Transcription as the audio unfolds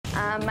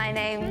My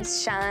name's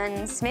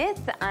Sian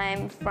Smyth.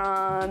 I'm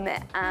from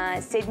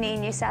Sydney,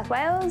 New South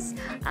Wales,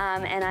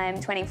 and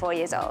I'm 24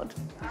 years old.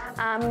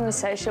 I'm a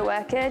social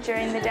worker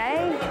during the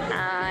day.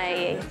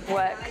 I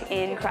work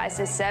in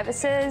crisis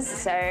services,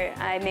 so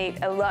I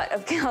meet a lot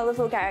of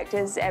colourful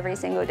characters every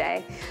single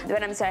day.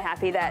 But I'm so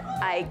happy that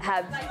I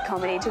have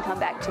comedy to come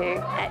back to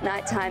at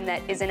night time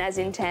that isn't as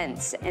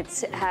intense.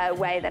 It's a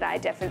way that I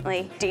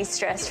definitely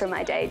de-stress from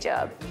my day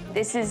job.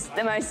 This is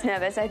the most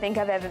nervous I think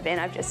I've ever been.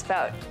 I've just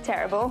felt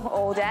terrible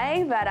all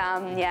day, but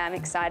yeah, I'm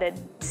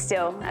excited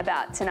still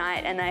about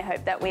tonight, and I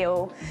hope that we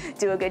all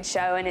do a good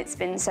show, and it's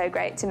been so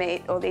great to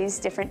meet all these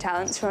different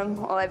talents from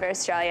all over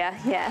Australia.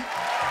 Yeah.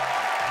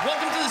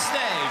 Welcome to the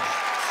stage,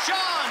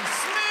 Sian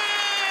Smyth!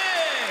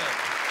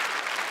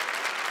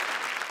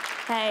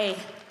 Hey,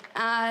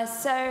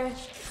 so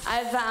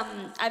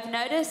I've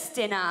noticed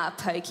in our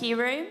pokey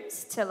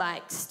rooms to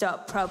like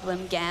stop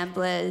problem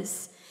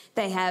gamblers,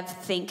 they have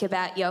think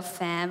about your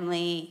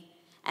family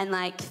and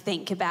like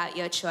think about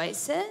your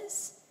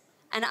choices.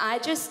 And I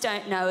just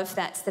don't know if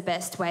that's the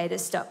best way to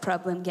stop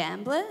problem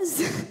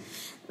gamblers,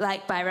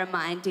 like by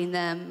reminding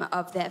them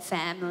of their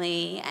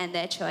family and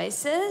their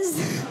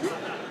choices.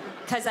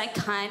 Because I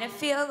kind of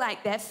feel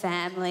like their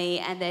family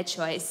and their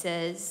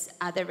choices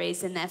are the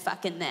reason they're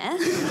fucking there.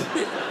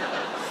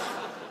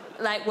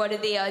 Like, what are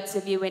the odds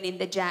of you winning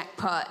the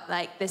jackpot?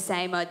 Like, the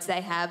same odds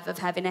they have of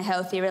having a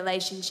healthy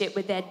relationship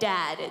with their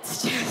dad.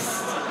 It's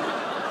just...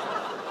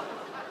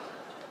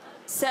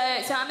 So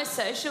I'm a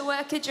social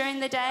worker during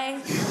the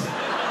day.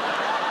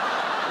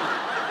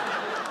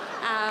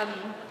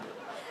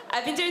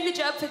 I've been doing the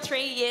job for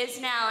 3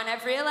 years now, and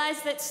I've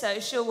realised that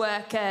social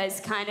worker is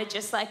kind of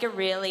just like a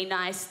really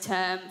nice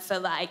term for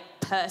like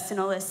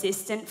personal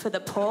assistant for the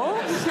poor.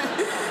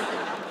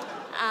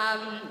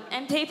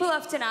 And people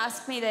often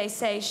ask me, they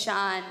say,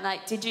 Sian,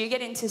 like, did you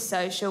get into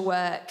social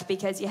work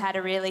because you had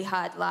a really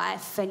hard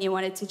life and you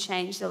wanted to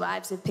change the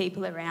lives of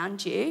people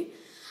around you?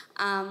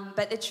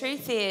 But the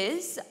truth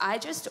is, I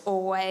just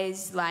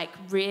always, like,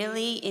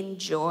 really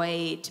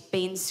enjoyed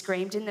being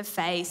screamed in the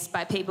face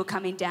by people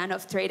coming down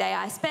off 3-day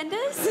ice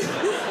benders.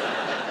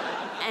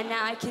 And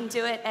now I can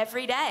do it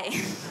every day.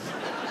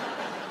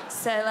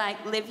 So,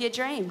 like, live your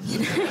dream, you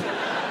know?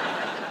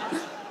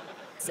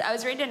 So I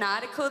was reading an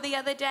article the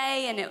other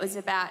day, and it was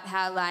about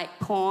how, like,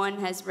 porn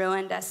has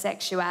ruined our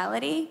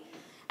sexuality.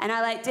 And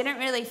I, like, didn't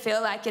really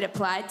feel like it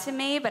applied to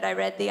me, but I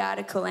read the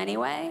article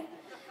anyway.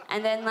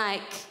 And then,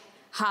 like,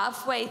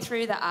 halfway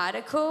through the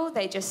article,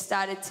 they just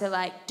started to,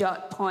 like,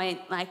 dot point,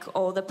 like,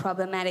 all the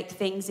problematic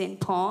things in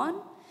porn.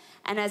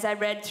 And as I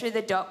read through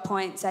the dot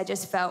points, I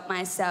just felt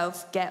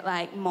myself get,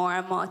 like, more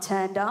and more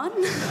turned on.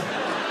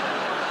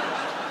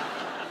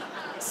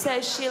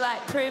 So she,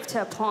 like, proved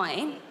her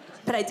point,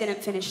 but I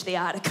didn't finish the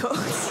article.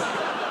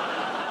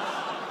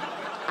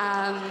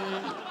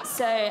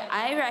 So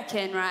I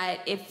reckon, right,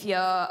 if you're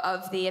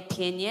of the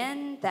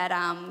opinion that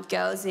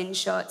girls in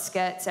short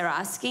skirts are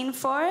asking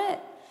for it,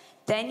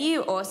 then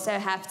you also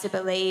have to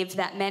believe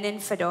that men in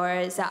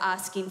fedoras are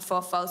asking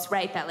for false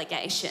rape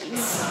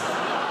allegations.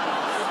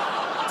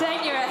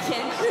 Don't you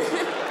reckon?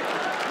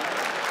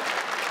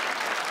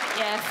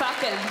 Yeah,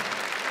 fuck 'em.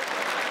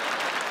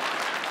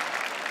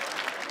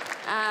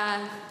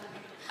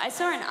 I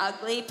saw an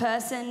ugly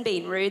person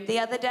being rude the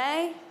other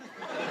day.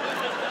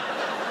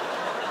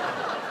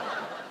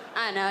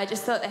 I don't know, I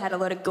just thought they had a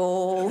lot of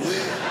gall.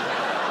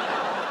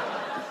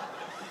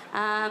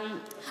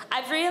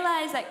 I've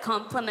realised that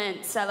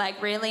compliments are,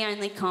 like, really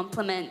only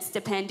compliments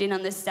depending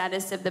on the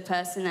status of the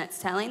person that's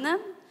telling them.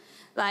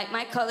 Like,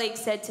 my colleague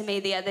said to me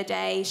the other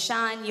day,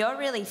 Sian, you're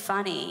really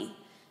funny.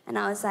 And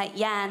I was like,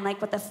 yeah, and, like,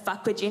 what the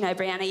fuck would you know,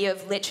 Brianna? You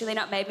have literally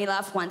not made me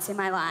laugh once in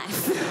my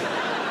life.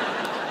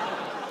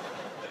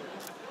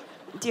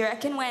 Do you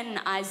reckon when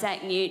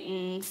Isaac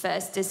Newton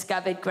first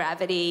discovered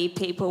gravity,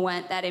 people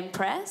weren't that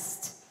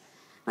impressed?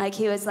 Like,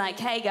 he was like,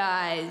 hey,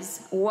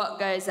 guys, what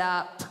goes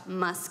up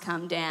must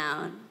come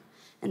down.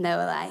 And they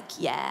were like,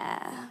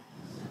 yeah.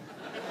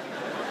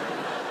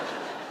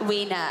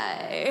 We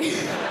know.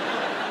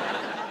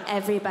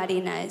 Everybody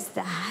knows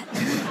that.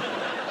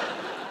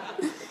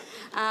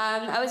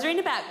 I was reading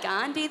about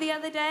Gandhi the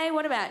other day.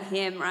 What about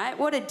him, right?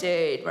 What a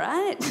dude,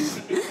 right?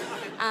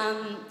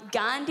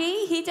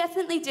 Gandhi, he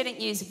definitely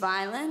didn't use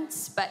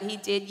violence, but he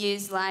did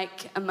use,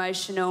 like,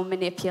 emotional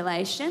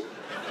manipulation.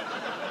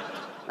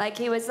 Like,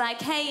 he was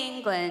like, hey,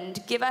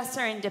 England, give us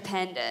our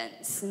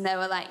independence. And they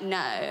were like, no.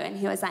 And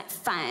he was like,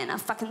 fine, I'll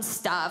fucking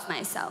starve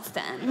myself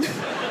then.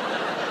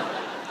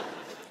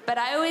 But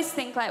I always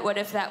think, like, what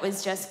if that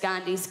was just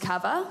Gandhi's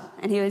cover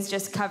and he was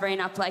just covering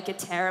up, like, a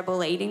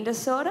terrible eating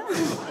disorder?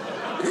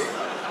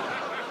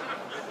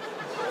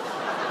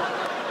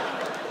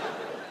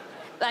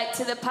 Like,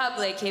 to the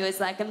public, he was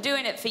like, I'm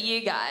doing it for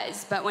you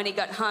guys. But when he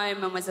got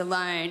home and was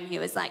alone, he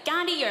was like,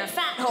 Gandhi, you're a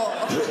fat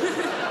whore.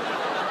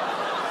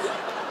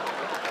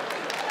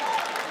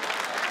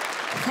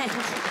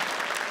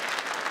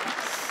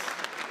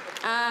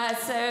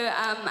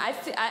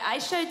 I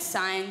showed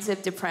signs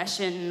of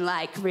depression,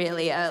 like,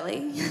 really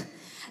early.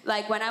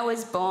 Like, when I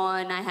was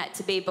born, I had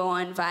to be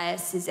born via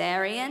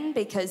cesarean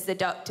because the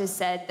doctor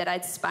said that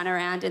I'd spun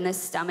around in the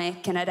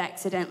stomach and I'd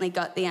accidentally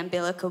got the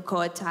umbilical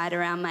cord tied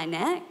around my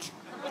neck.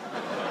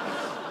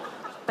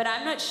 But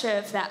I'm not sure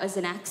if that was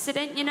an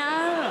accident, you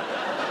know?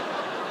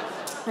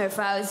 Or if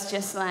I was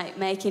just, like,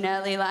 making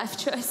early life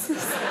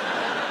choices.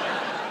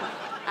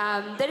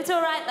 But it's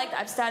all right. Like,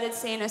 I've started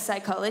seeing a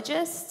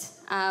psychologist.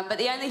 But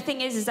the only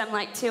thing is I'm,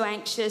 like, too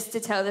anxious to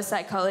tell the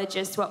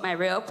psychologist what my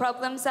real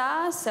problems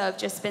are, so I've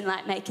just been,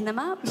 like, making them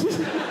up.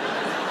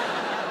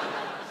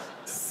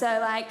 So,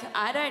 like,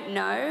 I don't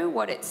know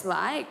what it's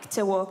like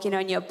to walk in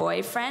on your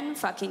boyfriend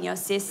fucking your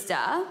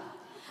sister,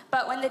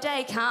 but when the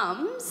day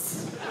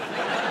comes,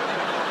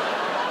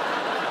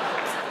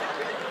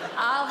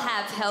 I'll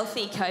have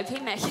healthy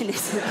coping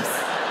mechanisms.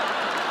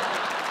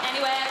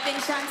 Anyway, I've been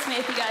Sian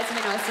Smyth. You guys have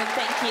been awesome.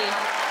 Thank you.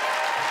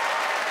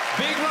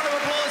 Big round of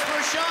applause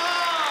for Sian!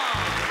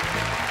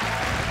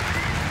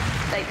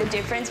 Like, the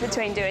difference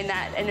between doing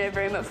that in a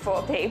room of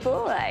 4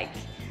 people, like,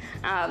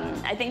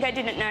 I think I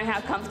didn't know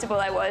how comfortable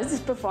I was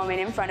performing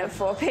in front of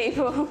 4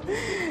 people.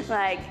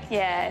 Like,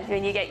 yeah,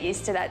 when you get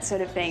used to that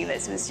sort of thing,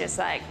 this was just,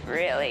 like,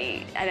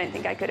 really, I don't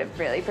think I could have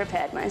really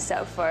prepared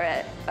myself for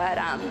it. But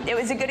it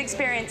was a good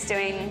experience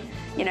doing,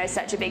 you know,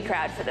 such a big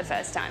crowd for the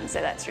first time,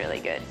 so that's really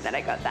good that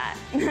I got that.